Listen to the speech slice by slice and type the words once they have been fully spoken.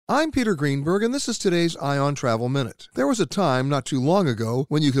I'm Peter Greenberg, and this is today's Ion Travel Minute. There was a time not too long ago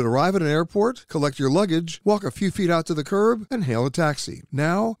when you could arrive at an airport, collect your luggage, walk a few feet out to the curb, and hail a taxi.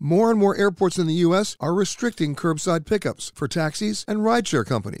 Now, more and more airports in the U.S. are restricting curbside pickups for taxis and rideshare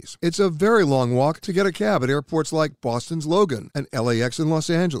companies. It's a very long walk to get a cab at airports like Boston's Logan and LAX in Los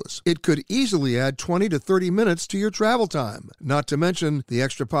Angeles. It could easily add 20 to 30 minutes to your travel time, not to mention the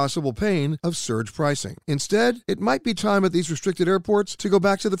extra possible pain of surge pricing. Instead, it might be time at these restricted airports to go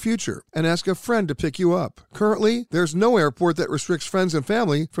back to the future and ask a friend to pick you up. Currently, there's no airport that restricts friends and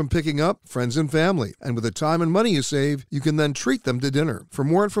family from picking up friends and family. And with the time and money you save, you can then treat them to dinner. For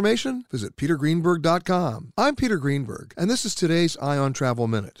more information, visit petergreenberg.com. I'm Peter Greenberg, and this is today's Ion Travel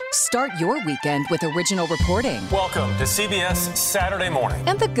Minute. Start your weekend with original reporting. Welcome to CBS Saturday Morning.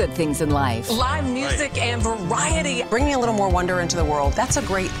 And the good things in life. Live music and variety. Bringing a little more wonder into the world. That's a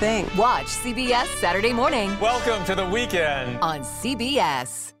great thing. Watch CBS Saturday Morning. Welcome to the weekend On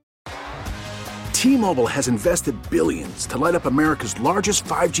CBS. T-Mobile has invested billions to light up America's largest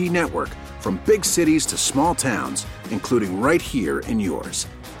 5G network, from big cities to small towns, including right here in yours.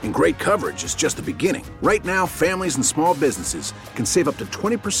 And great coverage is just the beginning. Right now, families and small businesses can save up to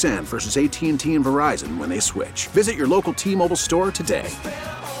 20% versus AT&T and Verizon when they switch. Visit your local T-Mobile store today.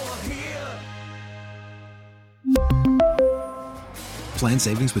 Plan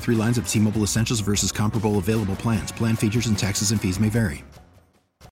savings with 3 lines of T-Mobile Essentials versus comparable available plans. Plan features and taxes and fees may vary.